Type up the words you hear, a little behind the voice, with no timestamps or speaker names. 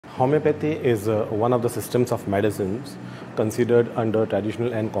Homeopathy is one of the systems of medicines considered under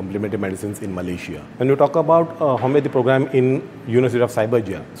traditional and complementary medicines in Malaysia. When you talk about homeopathy program in University of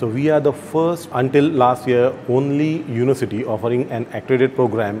Cyberjaya, so we are the first until last year only university offering an accredited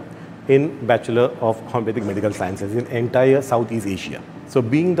program in Bachelor of Homeopathic Medical Sciences in entire Southeast Asia. So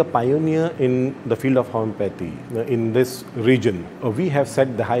being the pioneer in the field of homeopathy in this region, we have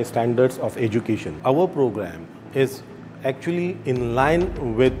set the high standards of education. Our program is actually in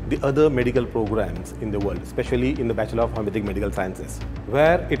line with the other medical programs in the world, especially in the Bachelor of Homeopathic Medical Sciences,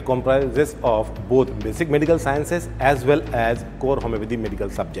 where it comprises of both basic medical sciences as well as core homeopathy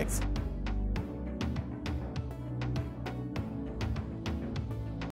medical subjects.